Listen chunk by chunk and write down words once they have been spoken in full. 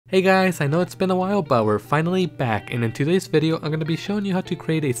Hey guys, I know it's been a while, but we're finally back, and in today's video I'm going to be showing you how to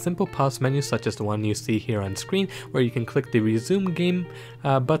create a simple pause menu such as the one you see here on screen, where you can click the resume game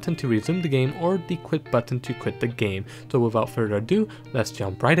button to resume the game or the quit button to quit the game. So without further ado, let's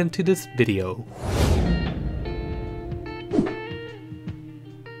jump right into this video.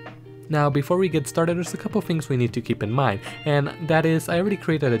 Now before we get started, there's a couple things we need to keep in mind, and that is I already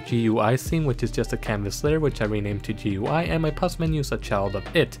created a GUI scene, which is just a canvas layer which I renamed to GUI, and my pause menu is a child of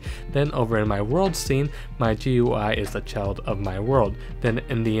it. Then over in my world scene, my GUI is a child of my world. Then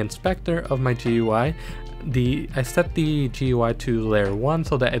in the inspector of my GUI, I set the GUI to layer 1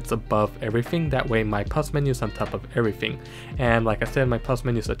 so that it's above everything. That way my pause menu is on top of everything. And like I said, my pause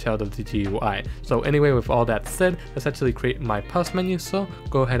menu is a child of the GUI. So anyway, with all that said, let's actually create my pause menu. So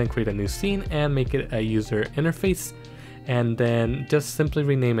go ahead and create a new scene and make it a user interface. And then just simply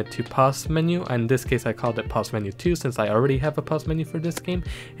rename it to pause menu. In this case I called it pause menu 2 since I already have a pause menu for this game.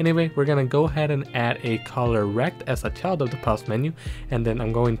 Anyway, we're gonna go ahead and add a color rect as a child of the pause menu, and then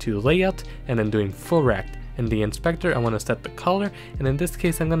I'm going to layout and then doing full rect. In the inspector I want to set the color, and in this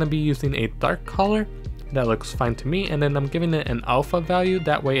case I'm going to be using a dark color. That looks fine to me, and then I'm giving it an alpha value,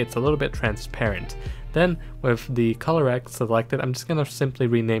 that way it's a little bit transparent. Then with the color rect selected, I'm just going to simply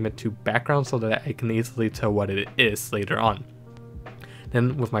rename it to background so that I can easily tell what it is later on.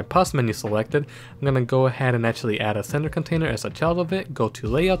 Then with my pause menu selected, I'm going to go ahead and actually add a center container as a child of it, go to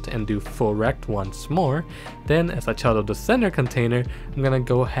layout and do full rect once more. Then as a child of the center container, I'm going to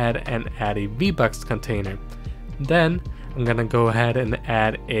go ahead and add a V-Bucks container. Then I'm going to go ahead and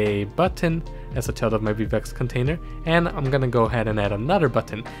add a button as a child of my V-Bucks container, and I'm going to go ahead and add another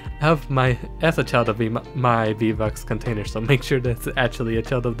button as a child of my V-Bucks container, so make sure that's actually a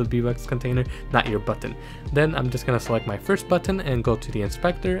child of the V-Bucks container, not your button. Then I'm just going to select my first button and go to the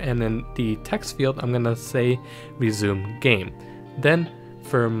inspector, and in the text field I'm going to say resume game. Then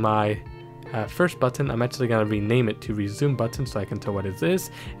for my first button, I'm actually going to rename it to resume button so I can tell what it is.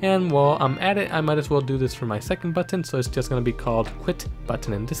 And while I'm at it, I might as well do this for my second button, so it's just going to be called quit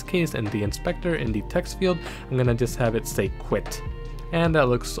button in this case. In the inspector, in the text field, I'm going to just have it say quit. And that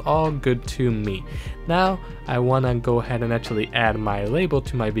looks all good to me. Now I want to go ahead and actually add my label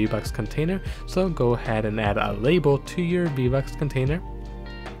to my V-Bucks container, so go ahead and add a label to your V-Bucks container.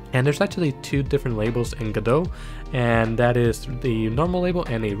 And there's actually two different labels in Godot, and that is the normal label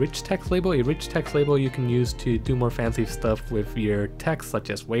and a rich text label. A rich text label you can use to do more fancy stuff with your text, such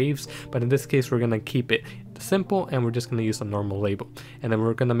as waves, but in this case we're going to keep it simple and we're just going to use a normal label. And then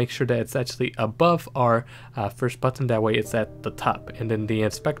we're going to make sure that it's actually above our first button, that way it's at the top. And then the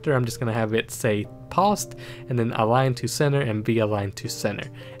inspector, I'm just going to have it say paused, and then align to center and be aligned to center,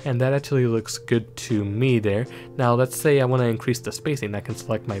 and that actually looks good to me there. Now let's say I want to increase the spacing. I can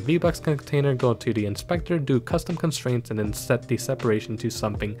select my V-Bucks container, go to the inspector, do custom constraints, and then set the separation to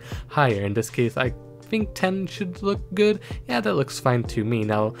something higher. In this case I think 10 should look good. Yeah, that looks fine to me.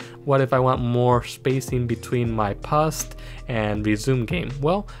 Now what if I want more spacing between my paused and resume game?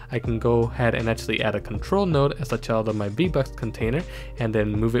 Well, I can go ahead and actually add a control node as a child of my V-Bucks container, and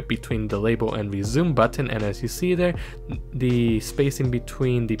then move it between the label and resume button, and as you see there, the spacing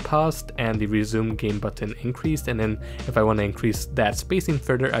between the paused and the resume game button increased. And then if I want to increase that spacing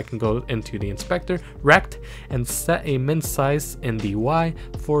further, I can go into the inspector, rect, and set a min size in the Y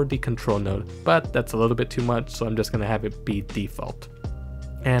for the control node, but that's a little bit too much, so I'm just going to have it be default.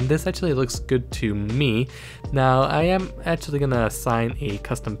 And this actually looks good to me. Now I am actually going to assign a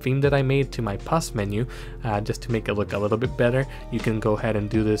custom theme that I made to my pause menu just to make it look a little bit better. You can go ahead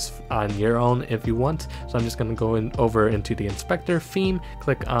and do this on your own if you want. So I'm just going to go over into the inspector theme,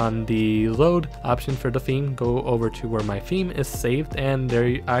 click on the load option for the theme, go over to where my theme is saved, and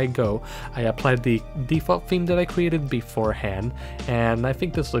there I go. I applied the default theme that I created beforehand, and I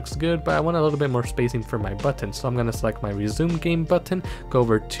think this looks good, but I want a little bit more spacing for my button. So I'm going to select my resume game button, go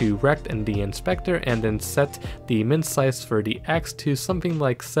over to rect in the inspector, and then set the min size for the X to something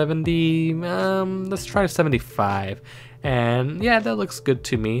like 70, let's try 75, and yeah, that looks good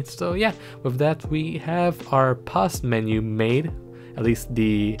to me. So yeah, with that we have our pause menu made, at least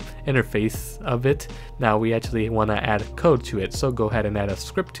the interface of it. Now we actually want to add code to it, so go ahead and add a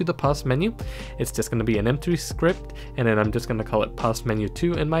script to the pause menu. It's just going to be an empty script, and then I'm just going to call it pause menu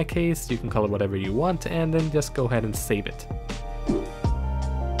 2 in my case. You can call it whatever you want, and then just go ahead and save it.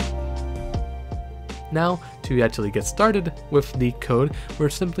 Now to actually get started with the code, we're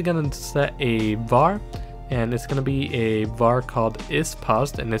simply going to set a var, and it's going to be a var called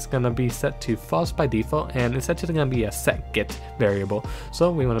isPaused, and it's going to be set to false by default, and it's actually going to be a setGet variable. So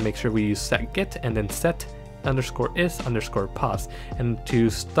we want to make sure we use setGet and then set set_is_pause. And to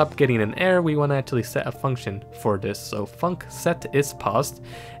stop getting an error, we want to actually set a function for this. So func set_is_paused,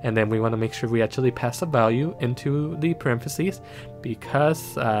 and then we want to make sure we actually pass a value into the parentheses,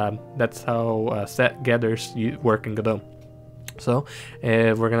 because that's how set getters work in Godot. So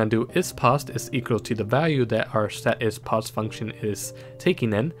we're gonna do is_paused is equal to the value that our set_is_paused function is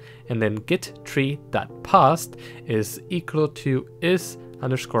taking in, and then get tree.paused is equal to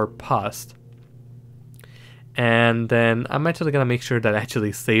is_paused. And then I'm actually gonna make sure that I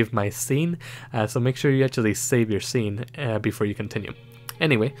actually save my scene. So make sure you actually save your scene before you continue.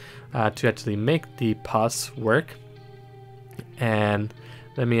 Anyway, to actually make the pause work, and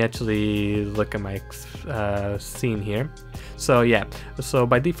let me actually look at my scene here. So yeah, so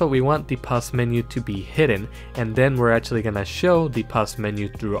by default we want the pause menu to be hidden, and then we're actually gonna show the pause menu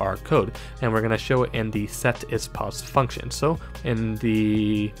through our code, and we're gonna show it in the set_is_paused function. So in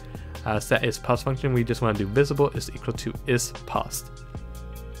the set_is_paused function, we just want to do visible is equal to is_paused.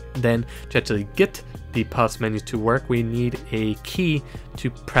 Then to actually get the pause menu to work, we need a key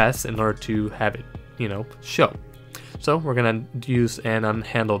to press in order to have it, show. So we're gonna use an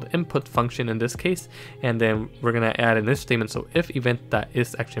unhandled input function in this case, and then we're gonna add an if statement. So if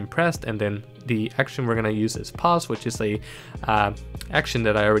event.isAction pressed, and then the action we're gonna use is pause, which is a action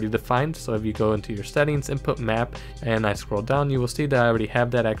that I already defined. So if you go into your settings, input map, and I scroll down, you will see that I already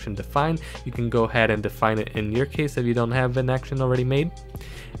have that action defined. You can go ahead and define it in your case if you don't have an action already made,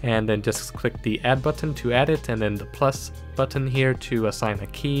 and then just click the add button to add it, and then the plus button here to assign a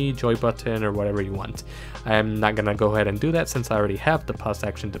key, joy button, or whatever you want. I'm not gonna go ahead and do that since I already have the pause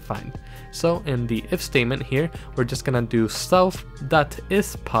action defined. So in the if statement here, we're just gonna do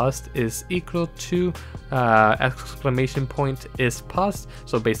self.isPaused is equal to exclamation point is paused.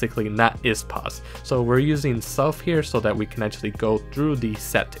 So basically not is paused. So we're using self here so that we can actually go through the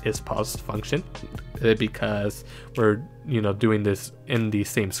set is paused function, because we're doing this in the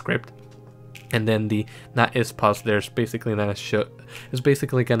same script. And then the not is paused there's basically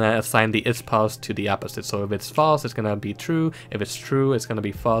gonna assign the is paused to the opposite. So if it's false, it's gonna be true. If it's true, it's gonna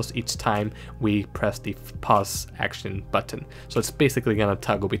be false each time we press the pause action button. So it's basically gonna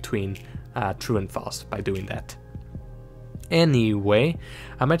toggle between true and false by doing that. Anyway,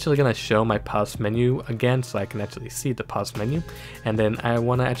 I'm actually gonna show my pause menu again so I can actually see the pause menu, and then I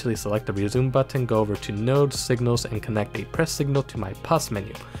want to actually select the resume button, go over to node signals, and connect a press signal to my pause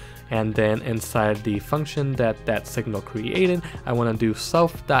menu. And then inside the function that signal created, I want to do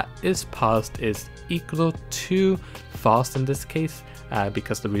self.isPaused is equal to false in this case,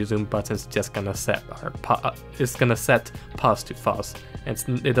 because the resume button is just gonna set set pause to false.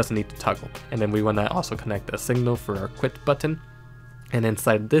 It doesn't need to toggle. And then we want to also connect a signal for our quit button. And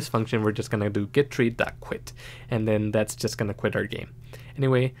inside this function, we're just gonna do getTree.quit, and then that's just gonna quit our game.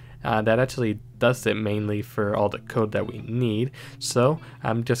 Anyway, that actually does it mainly for all the code that we need. So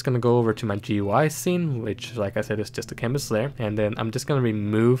I'm just gonna go over to my GUI scene, which, like I said, is just a canvas layer, and then I'm just gonna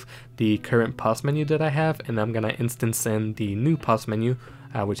remove the current pause menu that I have, and I'm gonna instance in the new pause menu,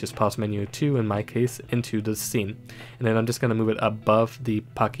 which is pause menu 2 in my case, into the scene. And then I'm just gonna move it above the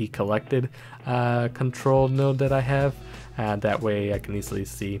Pocky collected control node that I have. That way I can easily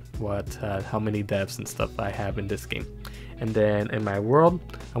see how many devs and stuff I have in this game. And then in my world,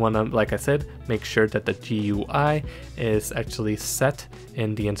 I want to, like I said, make sure that the GUI is actually set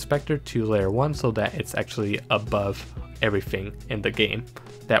in the inspector to layer 1 so that it's actually above everything in the game.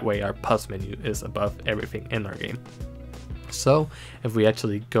 That way our pause menu is above everything in our game. So if we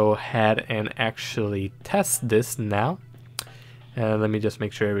actually go ahead and actually test this now, let me just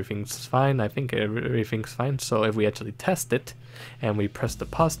make sure everything's fine. I think everything's fine. So if we actually test it and we press the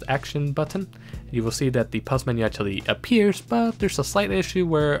pause action button, you will see that the pause menu actually appears, but there's a slight issue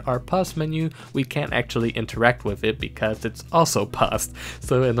where our pause menu, we can't actually interact with it because it's also paused.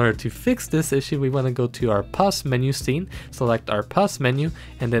 So in order to fix this issue, we want to go to our pause menu scene, select our pause menu,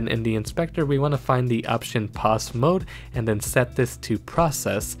 and then in the inspector, we want to find the option pause mode and then set this to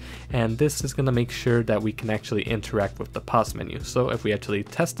process. And this is going to make sure that we can actually interact with the pause menu. So if we actually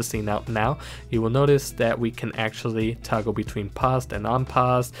test the scene out now, you will notice that we can actually toggle between paused and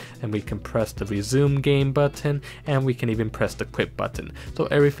unpaused, and we can press the resume game button, and we can even press the quit button. So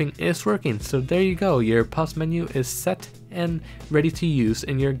everything is working. So there you go, your pause menu is set and ready to use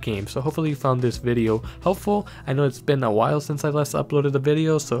in your game. So hopefully you found this video helpful. I know it's been a while since I last uploaded a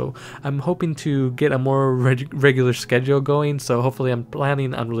video, so I'm hoping to get a more regular schedule going. So hopefully I'm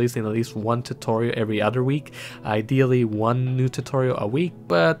planning on releasing at least one tutorial every other week, ideally one new tutorial a week,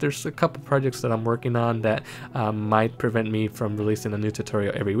 but there's a couple projects that I'm working on that might prevent me from releasing a new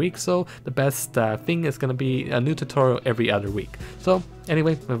tutorial every week. So the best thing is going to be a new tutorial every other week. So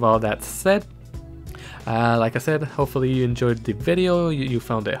anyway, with all that said, Like I said, hopefully you enjoyed the video, you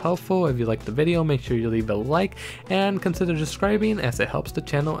found it helpful. If you liked the video, make sure you leave a like and consider subscribing as it helps the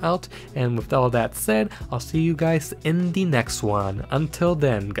channel out. And with all that said, I'll see you guys in the next one. Until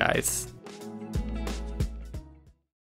then, guys.